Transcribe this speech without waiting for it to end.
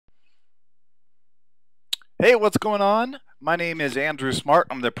Hey, what's going on? My name is Andrew Smart.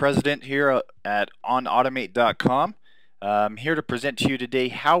 I'm the president here at onautomate.com. I'm here to present to you today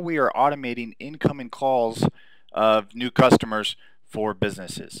how we are automating incoming calls of new customers for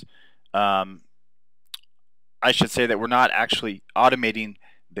businesses. Um, I should say that we're not actually automating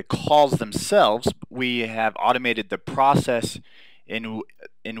the calls themselves. We have automated the process in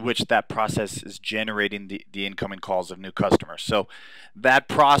in which that process is generating the incoming calls of new customers. So that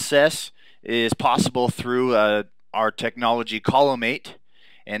process is possible through our technology callomate,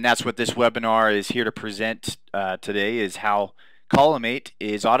 and that's what this webinar is here to present today, is how callomate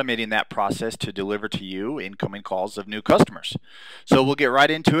is automating that process to deliver to you incoming calls of new customers. So we'll get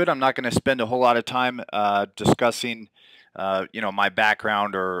right into it. I'm not going to spend a whole lot of time discussing my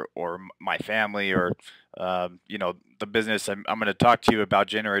background or my family or the business. I'm going to talk to you about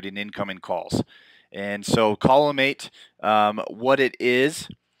generating incoming calls. And so callomate, what it is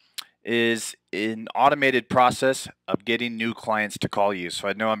an automated process of getting new clients to call you. So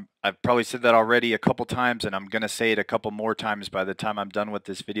I know I've probably said that already a couple times, and I'm going to say it a couple more times by the time I'm done with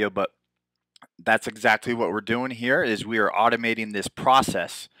this video, but that's exactly what we're doing here. Is we are automating this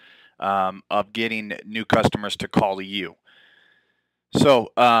process of getting new customers to call you.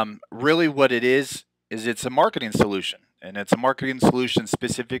 So really what it is it's a marketing solution, and it's a marketing solution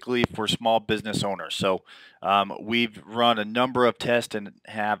specifically for small business owners. So we've run a number of tests and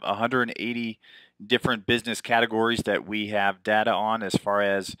have 180 different business categories that we have data on as far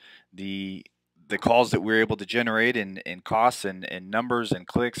as the calls that we're able to generate and costs and numbers and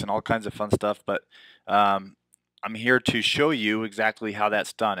clicks and all kinds of fun stuff. But I'm here to show you exactly how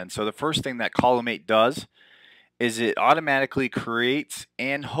that's done. And so the first thing that callomate does is it automatically creates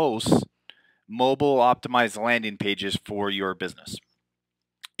and hosts mobile optimized landing pages for your business.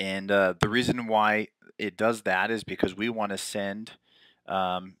 And the reason why it does that is because we want to send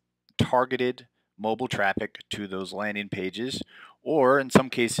targeted mobile traffic to those landing pages, or in some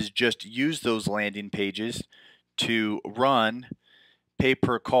cases just use those landing pages to run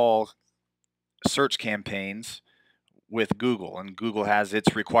pay-per-call search campaigns with Google. And Google has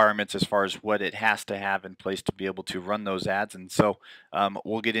its requirements as far as what it has to have in place to be able to run those ads. And so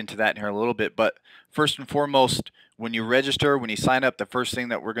we'll get into that in here a little bit. But first and foremost, when you register, when you sign up, the first thing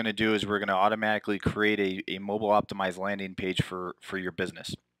that we're going to do is we're going to automatically create a mobile optimized landing page for your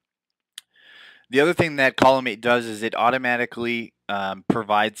business. The other thing that callomate does is it automatically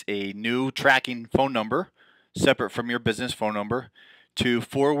provides a new tracking phone number separate from your business phone number to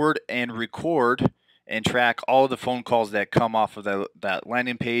forward and record and track all of the phone calls that come off of that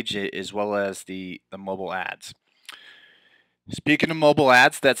landing page, as well as the mobile ads. Speaking of mobile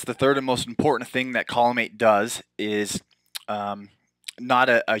ads, that's the third and most important thing that callomate does, is not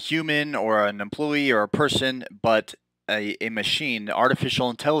a human or an employee or a person, but a machine. Artificial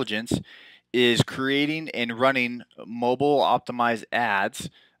intelligence is creating and running mobile optimized ads.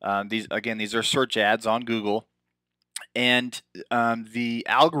 These are search ads on Google. And the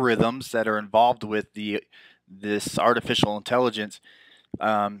algorithms that are involved with this artificial intelligence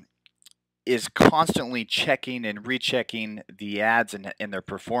is constantly checking and rechecking the ads and their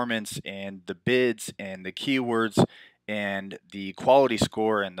performance and the bids and the keywords and the quality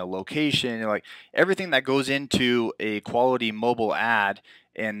score and the location, like everything that goes into a quality mobile ad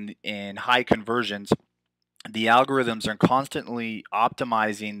and high conversions. The algorithms are constantly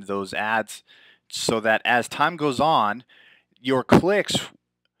optimizing those ads so that as time goes on, your clicks,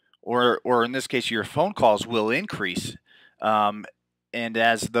 or in this case, your phone calls, will increase. And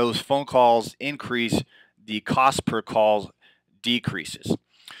as those phone calls increase, the cost per call decreases.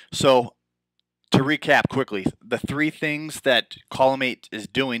 So to recap quickly, the three things that callomate is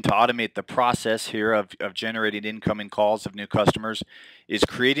doing to automate the process here of generating incoming calls of new customers is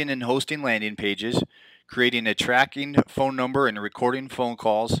creating and hosting landing pages, creating a tracking phone number and recording phone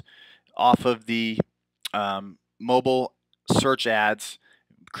calls off of the mobile search ads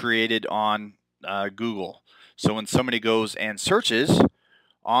created on Google. So when somebody goes and searches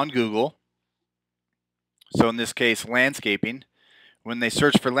on Google, so in this case landscaping, when they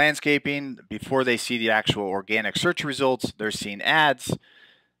search for landscaping, before they see the actual organic search results, they're seeing ads.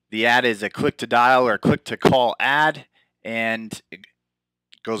 The ad is a click to dial or click to call ad, and it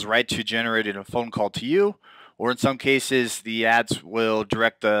goes right to generating a phone call to you. Or in some cases, the ads will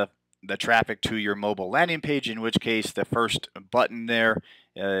direct the traffic to your mobile landing page, in which case the first button there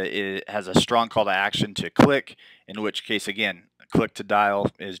it has a strong call to action to click, in which case, again, click to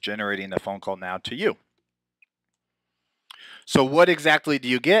dial is generating the phone call now to you. So what exactly do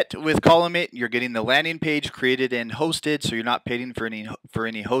you get with callomate? You're getting the landing page created and hosted, so you're not paying for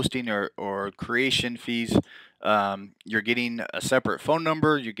any hosting or creation fees You're getting a separate phone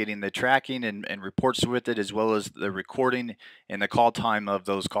number, you're getting the tracking and reports with it, as well as the recording and the call time of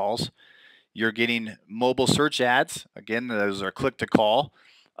those calls. You're getting mobile search ads. Again, those are click to call.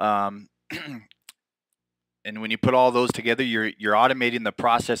 Um, and when you put all those together, you're automating the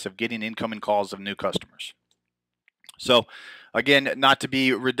process of getting incoming calls of new customers. So again, not to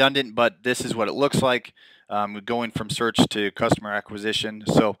be redundant, but this is what it looks like, going from search to customer acquisition.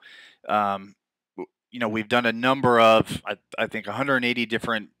 So we've done a number of, I think 180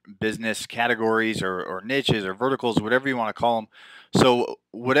 different business categories or niches or verticals, whatever you want to call them. So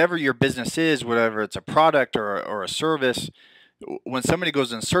whatever your business is, whatever it's a product or a service, when somebody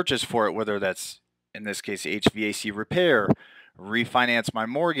goes and searches for it, whether that's in this case HVAC repair, refinance my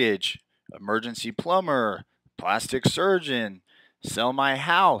mortgage, emergency plumber, plastic surgeon, sell my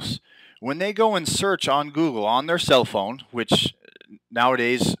house, when they go and search on Google on their cell phone, which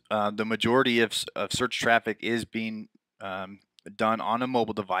nowadays the majority of search traffic is being done on a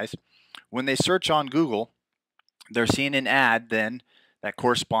mobile device, when they search on Google, they're seeing an ad then that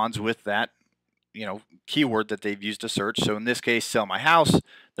corresponds with that keyword that they've used to search. So in this case, sell my house,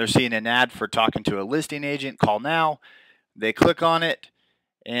 they're seeing an ad for talking to a listing agent, call now. They click on it,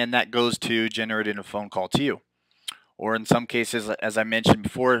 and that goes to generating a phone call to you. Or in some cases, as I mentioned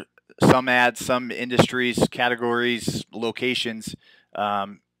before, some ads, some industries, categories, locations,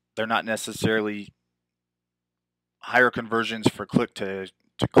 they're not necessarily higher conversions for click to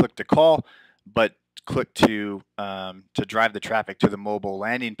call, but click to drive the traffic to the mobile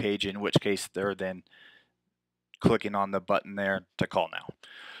landing page, in which case they're then clicking on the button there to call now.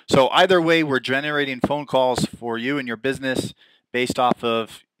 So either way, we're generating phone calls for you and your business based off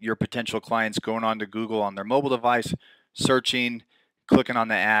of your potential clients going on to Google on their mobile device, searching, clicking on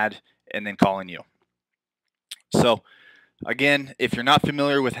the ad, and then calling you. So again, if you're not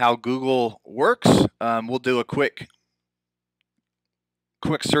familiar with how Google works, we'll do a quick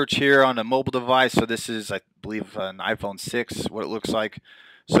search here on a mobile device. So this is, I believe, an iPhone 6, what it looks like.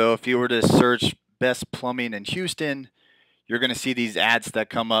 So if you were to search best plumbing in Houston, you're going to see these ads that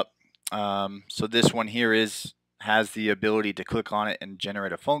come up. So this one here has the ability to click on it and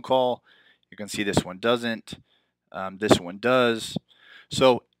generate a phone call. You can see this one doesn't. This one does.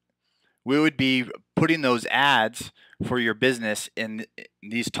 So we would be putting those ads for your business in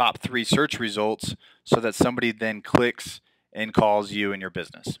these top 3 search results so that somebody then clicks and calls you and your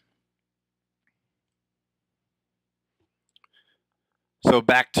business. So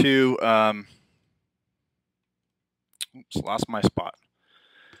back to, oops, lost my spot.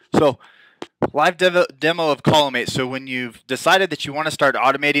 So live demo of callomate. So when you've decided that you want to start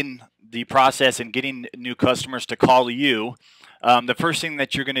automating the process and getting new customers to call you, the first thing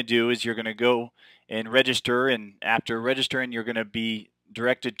that you're going to do is you're going to go and register, and after registering, you're going to be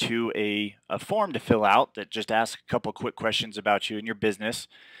directed to a form to fill out that just asks a couple quick questions about you and your business.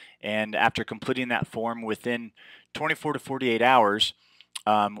 And after completing that form within 24 to 48 hours,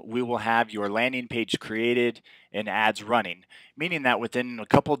 we will have your landing page created and ads running, meaning that within a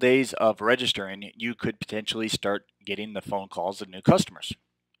couple days of registering, you could potentially start getting the phone calls of new customers.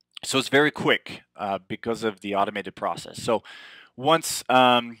 So it's very quick because of the automated process. So once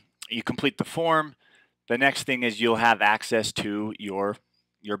you complete the form, the next thing is you'll have access to your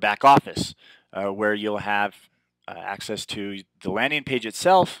back office, where you'll have access to the landing page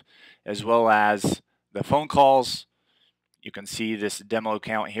itself, as well as the phone calls. You can see this demo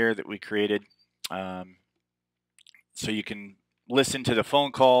account here that we created. So you can listen to the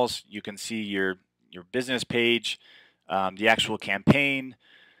phone calls. You can see your business page, the actual campaign.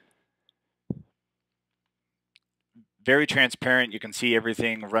 Very transparent. You can see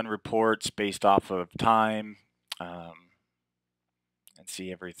everything, run reports based off of time, and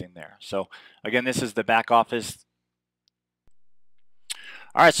see everything there. So again, this is the back office.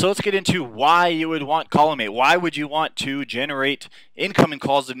 All right, so let's get into why you would want callomate. Why would you want to generate incoming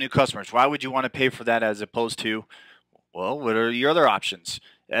calls of new customers? Why would you want to pay for that as opposed to, well, what are your other options?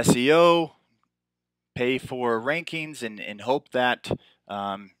 SEO, pay for rankings, and hope that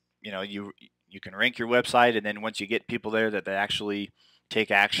you can rank your website, and then once you get people there, that they actually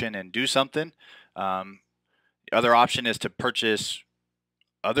take action and do something. The other option is to purchase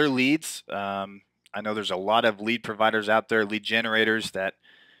other leads. I know there's a lot of lead providers out there, lead generators that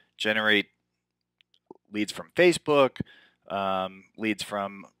generate leads from Facebook, leads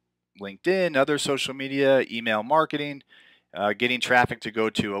from LinkedIn, other social media, email marketing, getting traffic to go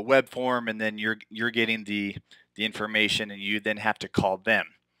to a web form, and then you're getting the information, and you then have to call them.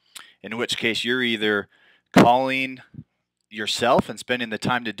 In which case, you're either calling yourself and spending the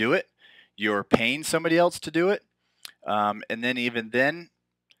time to do it, you're paying somebody else to do it, and then even then,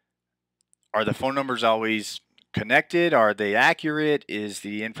 are the phone numbers always connected? Are they accurate? Is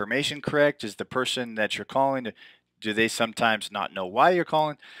the information correct? Is the person that you're calling, do they sometimes not know why you're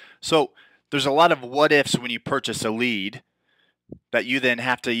calling? So there's a lot of what ifs when you purchase a lead that you then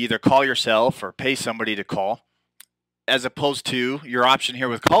have to either call yourself or pay somebody to call, as opposed to your option here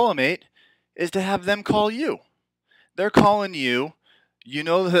with callomate is to have them call you. They're calling you. You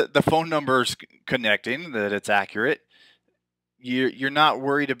know that the phone number is connecting, that it's accurate. You're not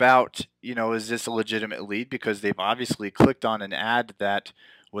worried about, is this a legitimate lead, because they've obviously clicked on an ad that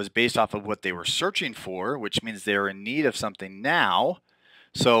was based off of what they were searching for, which means they're in need of something now.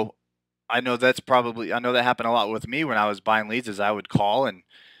 So I know that happened a lot with me when I was buying leads, as I would call and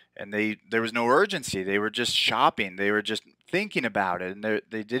there was no urgency. They were just shopping. They were just thinking about it, and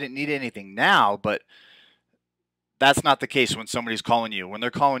they didn't need anything now. But that's not the case when somebody's calling you. When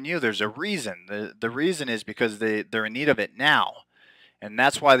they're calling you, there's a reason. The reason is because they're in need of it now. And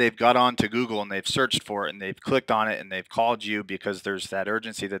that's why they've got on to Google and they've searched for it and they've clicked on it and they've called you, because there's that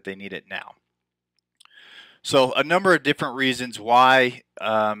urgency that they need it now. So a number of different reasons why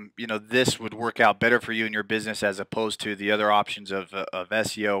this would work out better for you in your business as opposed to the other options of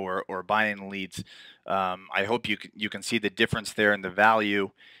SEO or buying leads. I hope you can see the difference there and the value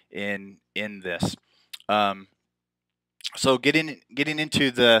in this. So getting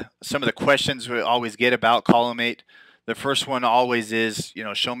into some of the questions we always get about callomate. The first one always is,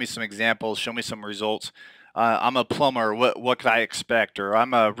 show me some examples, show me some results. I'm a plumber. What could I expect? Or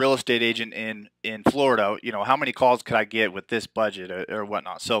I'm a real estate agent in Florida. How many calls could I get with this budget or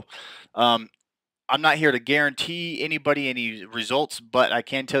whatnot? So I'm not here to guarantee anybody any results, but I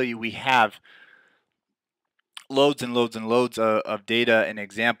can tell you we have loads and loads and loads of data and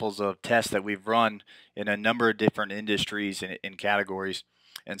examples of tests that we've run in a number of different industries and categories.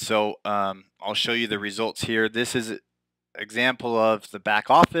 And so I'll show you the results here. This is an example of the back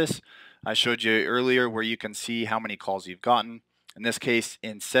office I showed you earlier, where you can see how many calls you've gotten. In this case,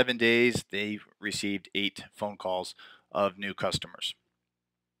 in 7 days, they received 8 phone calls of new customers.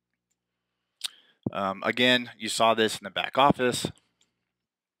 Again, you saw this in the back office.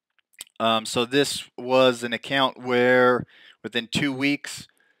 So this was an account where within 2 weeks,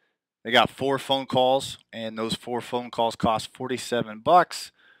 they got 4 phone calls, and those 4 phone calls cost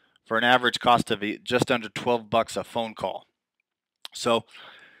 $47 for an average cost of just under $12 a phone call. So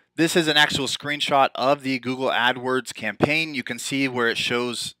this is an actual screenshot of the Google AdWords campaign. You can see where it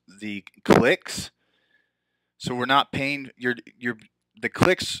shows the clicks. So we're not paying the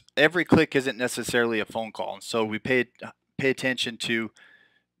clicks. Every click isn't necessarily a phone call, and so we pay attention to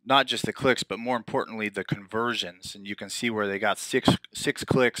not just the clicks, but more importantly the conversions. And you can see where they got six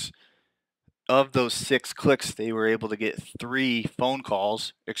clicks. Of those 6 clicks, they were able to get 4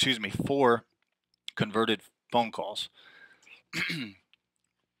 converted phone calls.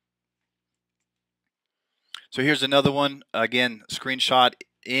 So here's another one. Again, screenshot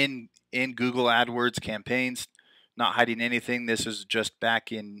in Google AdWords campaigns, not hiding anything. This is just back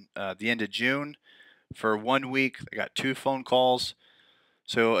in the end of June. For 1 week, I got 2 phone calls.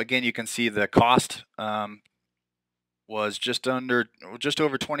 So again, you can see the cost was just over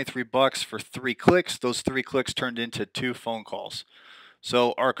 $23 for 3 clicks. Those 3 clicks turned into 2 phone calls.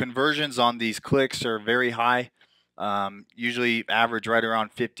 So our conversions on these clicks are very high. Usually average right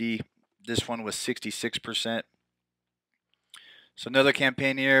around 50. This one was 66%. So another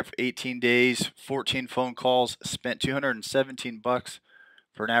campaign here for 18 days, 14 phone calls, spent $217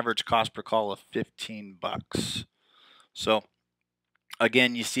 for an average cost per call of $15. So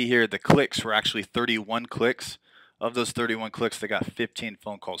again, you see here the clicks were actually 31 clicks. Of those 31 clicks, they got 15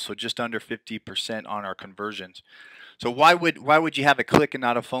 phone calls, so just under 50% on our conversions. So why would you have a click and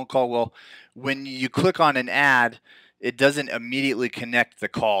not a phone call? Well, when you click on an ad, it doesn't immediately connect the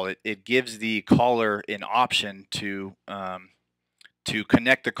call. It gives the caller an option to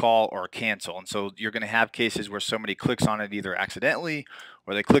connect the call or cancel. And so you're going to have cases where somebody clicks on it either accidentally,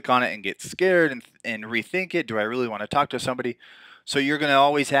 or they click on it and get scared and rethink it. Do I really want to talk to somebody? So you're going to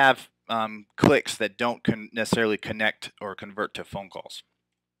always have clicks that don't necessarily connect or convert to phone calls.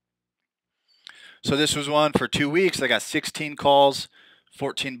 So this was one for 2 weeks. I got 16 calls,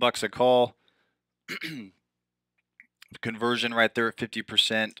 $14 a call. Conversion right there at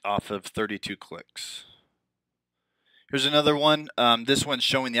 50% off of 32 clicks. Here's another one. This one's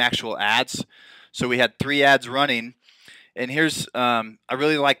showing the actual ads. So we had 3 ads running. And here's, I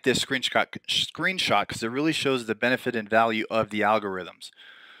really like this screenshot because it really shows the benefit and value of the algorithms.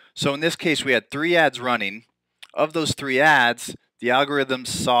 So in this case, we had 3 ads running. Of those 3 ads, the algorithms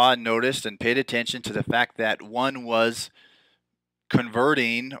saw and noticed and paid attention to the fact that one was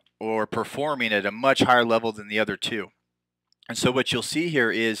converting or performing at a much higher level than the other 2. And so what you'll see here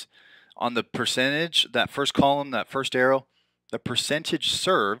is on the percentage, that first column, that first arrow, the percentage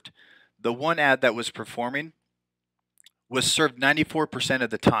served, the one ad that was performing was served 94%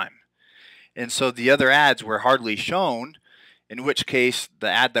 of the time. And so the other ads were hardly shown, in which case the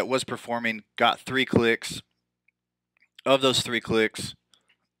ad that was performing got 3 clicks. Of those 3 clicks,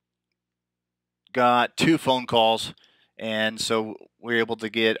 got 2 phone calls, and so we were able to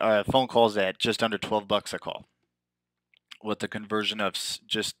get phone calls at just under $12 a call, with a conversion of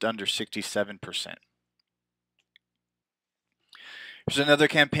just under 67%. Here's another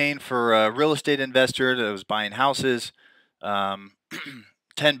campaign for a real estate investor that was buying houses. $10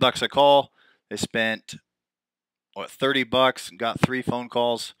 a call. They spent $30 and got 3 phone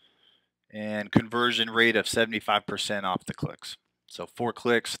calls, and conversion rate of 75% off the clicks. So 4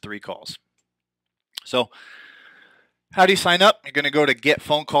 clicks, 3 calls. So how do you sign up? You're going to go to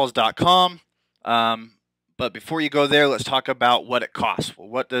getphonecalls.com. But before you go there, let's talk about what it costs. Well,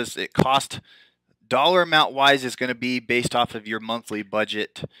 what does it cost? Dollar amount wise is going to be based off of your monthly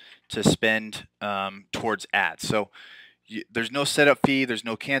budget to spend towards ads. So there's no setup fee, there's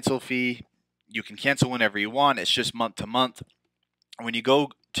no cancel fee. You can cancel whenever you want. It's just month to month. When you go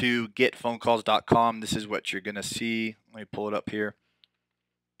to getphonecalls.com, this is what you're going to see. Let me pull it up here.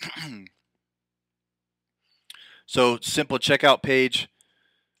 So simple checkout page.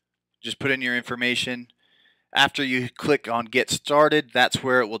 Just put in your information. After you click on Get Started, that's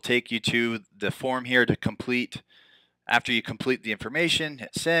where it will take you to the form here to complete. After you complete the information,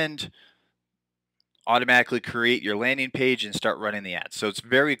 hit Send, automatically create your landing page and start running the ads. So it's a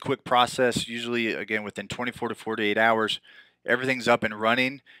very quick process. Usually, again, within 24 to 48 hours, everything's up and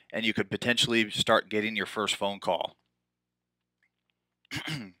running, and you could potentially start getting your first phone call.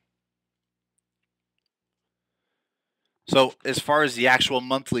 So as far as the actual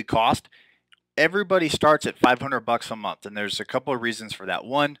monthly cost, everybody starts at $500 a month, and there's a couple of reasons for that.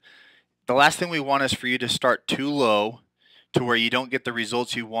 One, the last thing we want is for you to start too low to where you don't get the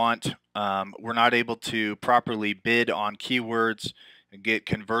results you want. We're not able to properly bid on keywords and get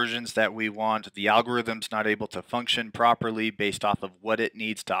conversions that we want. The algorithm's not able to function properly based off of what it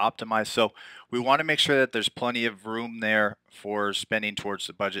needs to optimize. So we want to make sure that there's plenty of room there for spending towards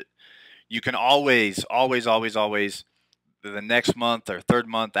the budget. You can always the next month or third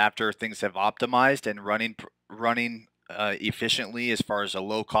month after things have optimized and running efficiently as far as a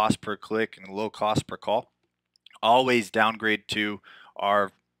low cost per click and low cost per call, always downgrade to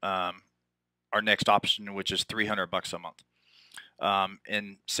our next option, which is $300 a month.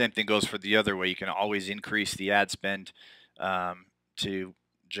 And same thing goes for the other way. You can always increase the ad spend to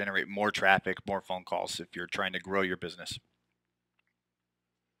generate more traffic, more phone calls if you're trying to grow your business.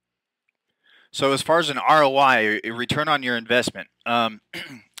 So as far as an ROI, a return on your investment, at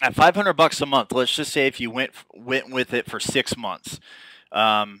 $500 a month, let's just say if you went with it for 6 months.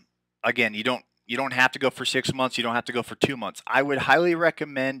 Again, you don't have to go for 6 months. You don't have to go for 2 months. I would highly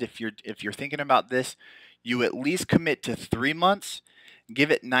recommend if you're thinking about this, you at least commit to 3 months. Give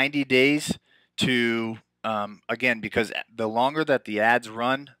it 90 days to again, because the longer that the ads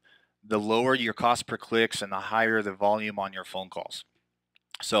run, the lower your cost per clicks and the higher the volume on your phone calls.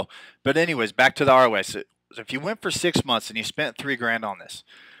 So, but anyways, back to the ROI. So if you went for 6 months and you spent $3 grand on this,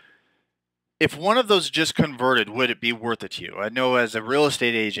 if one of those just converted, would it be worth it to you? I know as a real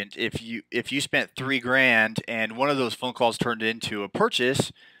estate agent, if you spent $3 grand and one of those phone calls turned into a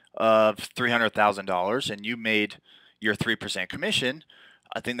purchase of $300,000 and you made your 3% commission,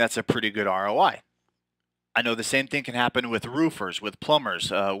 I think that's a pretty good ROI. I know the same thing can happen with roofers, with plumbers,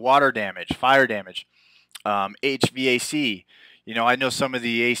 water damage, fire damage, HVAC. You know, I know some of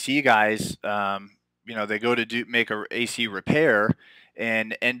the AC guys, you know, they go to make a AC repair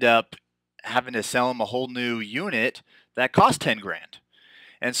and end up having to sell them a whole new unit that costs 10 grand.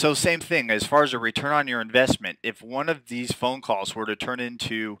 And so same thing, as far as a return on your investment, if one of these phone calls were to turn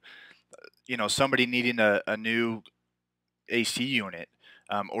into, you know, somebody needing a new AC unit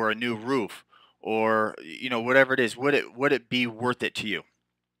or a new roof or, you know, whatever it is, would it be worth it to you?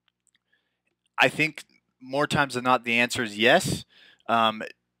 I think more times than not, the answer is yes.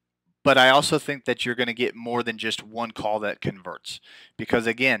 But I also think that you're going to get more than just one call that converts. Because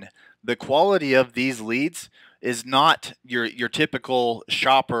again, the quality of these leads is not your typical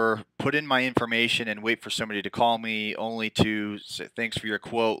shopper, put in my information and wait for somebody to call me only to say, thanks for your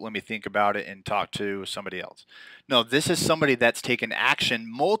quote, let me think about it and talk to somebody else. No, this is somebody that's taken action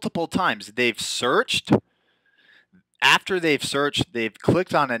multiple times. They've searched. After they've searched, they've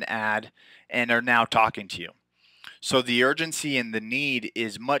clicked on an ad and are now talking to you. So the urgency and the need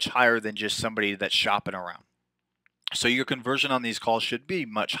is much higher than just somebody that's shopping around. So your conversion on these calls should be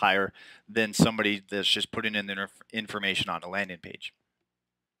much higher than somebody that's just putting in their information on a landing page.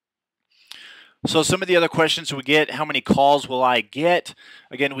 So some of the other questions we get, how many calls will I get?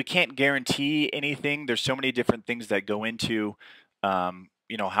 Again, we can't guarantee anything. There's so many different things that go into, how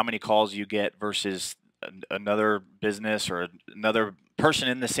many calls you get versus another business or another person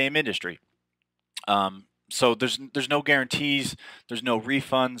in the same industry. So there's no guarantees, there's no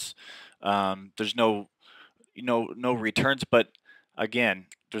refunds, there's no returns. But again,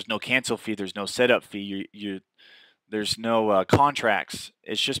 there's no cancel fee, there's no setup fee, there's no contracts.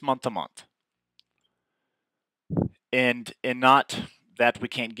 It's just month to month. And not that we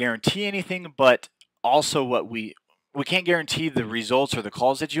can't guarantee anything, but also we can't guarantee the results or the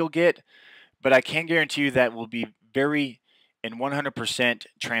calls that you'll get, but I can guarantee you that will be very and 100%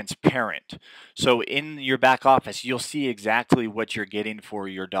 transparent. So in your back office, you'll see exactly what you're getting for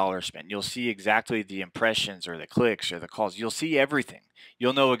your dollar spent. You'll see exactly the impressions or the clicks or the calls. You'll see everything.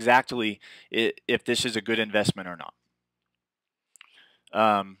 You'll know exactly if this is a good investment or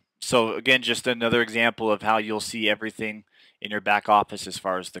not. So again, just another example of how you'll see everything in your back office as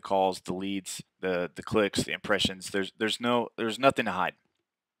far as the calls, the leads, the clicks, the impressions. There's nothing to hide.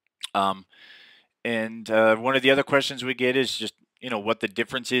 And one of the other questions we get is just what the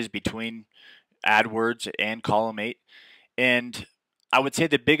difference is between AdWords and callomate. And I would say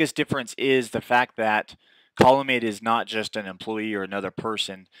the biggest difference is the fact that callomate is not just an employee or another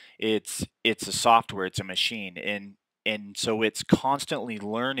person. It's a software, it's a machine, and so it's constantly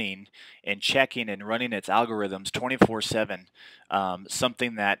learning and checking and running its algorithms 24/7.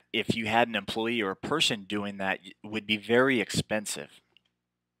 Something that if you had an employee or a person doing that would be very expensive.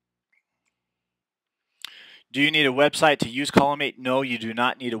 Do you need a website to use callomate? No, you do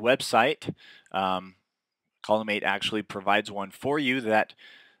not need a website. Callomate actually provides one for you that,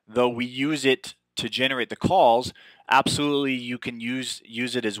 though we use it to generate the calls, absolutely you can use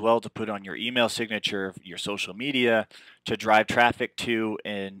it as well to put on your email signature, your social media, to drive traffic to,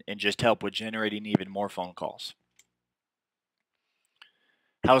 and just help with generating even more phone calls.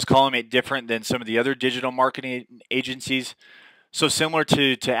 How is callomate different than some of the other digital marketing agencies? So similar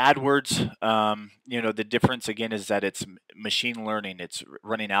to AdWords, the difference again is that it's machine learning. It's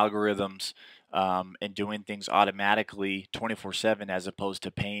running algorithms and doing things automatically 24/7 as opposed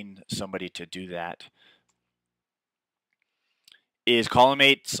to paying somebody to do that. Is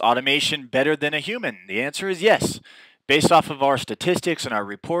Collimate's automation better than a human? The answer is yes. Based off of our statistics and our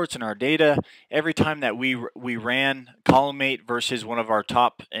reports and our data, every time that we ran Collimate versus one of our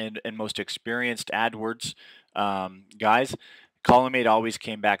top and most experienced AdWords guys, Collimate always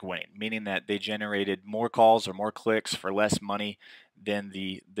came back winning, meaning that they generated more calls or more clicks for less money than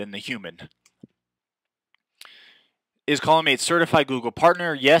the human. Is Collimate certified Google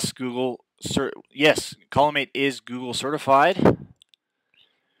partner? Yes, yes, Collimate is Google certified.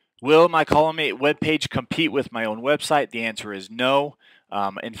 Will my Callomate webpage compete with my own website? The answer is no.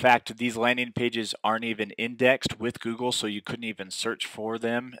 In fact, these landing pages aren't even indexed with Google, so you couldn't even search for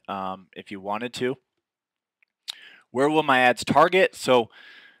them if you wanted to. Where will my ads target? So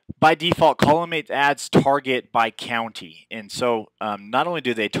by default, Callomate ads target by county. And so not only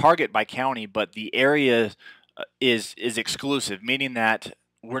do they target by county, but the area is exclusive, meaning that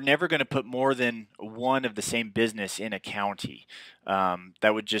we're never going to put more than one of the same business in a county.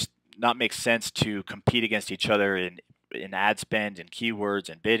 That would just not make sense to compete against each other in ad spend and keywords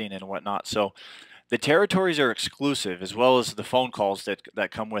and bidding and whatnot. So the territories are exclusive as well as the phone calls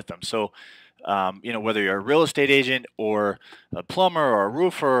that come with them. So whether you're a real estate agent or a plumber or a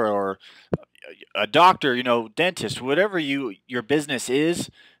roofer or a doctor, dentist, whatever your business is,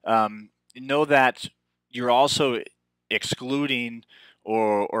 know that you're also excluding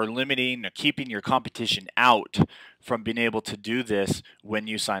or limiting or keeping your competition out from being able to do this when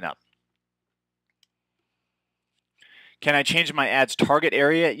you sign up. Can I change my ads target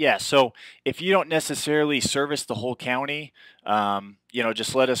area? Yeah. So if you don't necessarily service the whole county,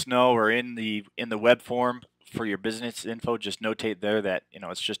 just let us know, or in the web form for your business info, just notate there that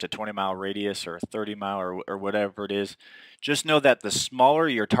it's just a 20-mile radius or a 30-mile or whatever it is. Just know that the smaller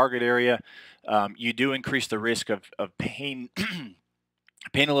your target area, you do increase the risk of paying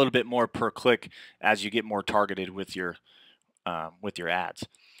paying a little bit more per click as you get more targeted with your ads.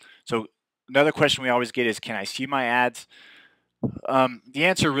 So another question we always get is, can I see my ads? The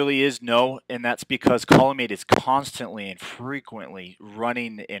answer really is no, and that's because Callomate is constantly and frequently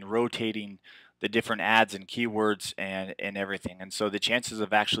running and rotating the different ads and keywords and everything. And so the chances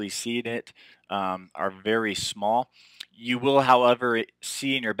of actually seeing it are very small. You will, however,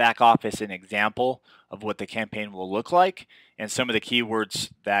 see in your back office an example of what the campaign will look like and some of the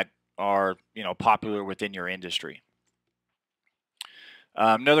keywords that are popular within your industry.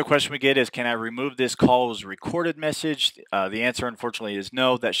 Another question we get is, can I remove this call as a recorded message? The answer, unfortunately, is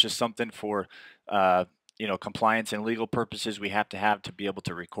no. That's just something for compliance and legal purposes we have to be able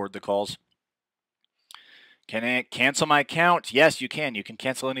to record the calls. Can I cancel my account? Yes, you can. You can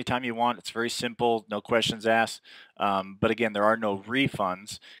cancel anytime you want. It's very simple, no questions asked. But again, there are no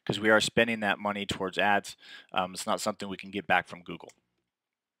refunds because we are spending that money towards ads. It's not something we can get back from Google.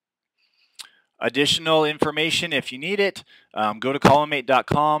 Additional information, if you need it, go to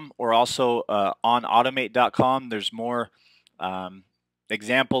callomate.com or also on automate.com. There's more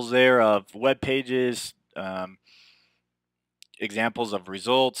examples there of web pages, examples of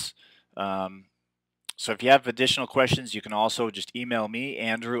results. So if you have additional questions, you can also just email me,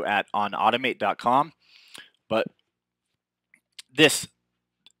 Andrew, at onautomate.com. But there's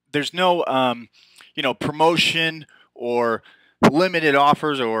no promotion or limited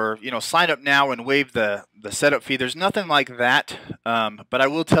offers or sign up now and waive the setup fee. There's nothing like that. But I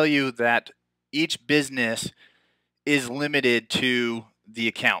will tell you that each business is limited to the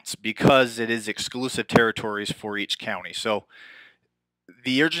accounts because it is exclusive territories for each county. So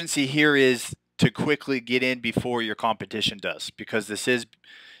the urgency here is to quickly get in before your competition does, because this is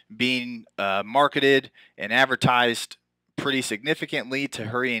being marketed and advertised pretty significantly to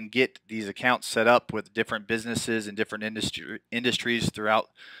hurry and get these accounts set up with different businesses and different industries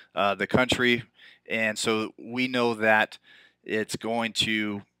throughout the country. And so we know that it's going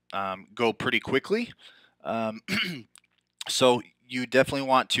to go pretty quickly. So you definitely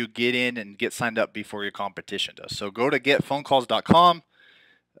want to get in and get signed up before your competition does. So go to getphonecalls.com.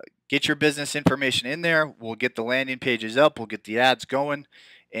 Get your business information in there. We'll get the landing pages up. We'll get the ads going,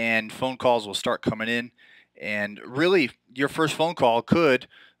 and phone calls will start coming in. And really, your first phone call could,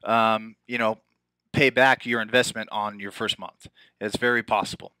 pay back your investment on your first month. It's very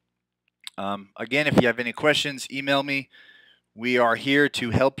possible. Again, if you have any questions, email me. We are here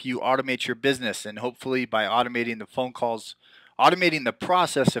to help you automate your business, and hopefully by automating the phone calls, automating the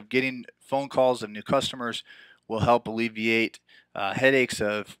process of getting phone calls of new customers will help alleviate headaches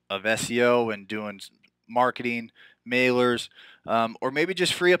of SEO and doing marketing, mailers, or maybe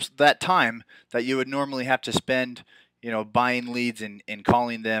just free up that time that you would normally have to spend, buying leads and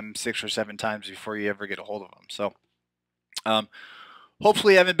calling them 6 or 7 times before you ever get a hold of them. So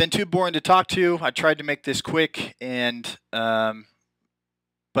hopefully I haven't been too boring to talk to. I tried to make this quick, and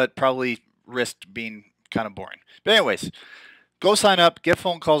but probably risked being kind of boring. But anyways, go sign up,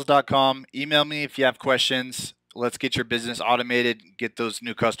 getphonecalls.com. Email me if you have questions. Let's get your business automated, get those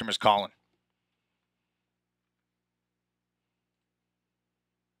new customers calling.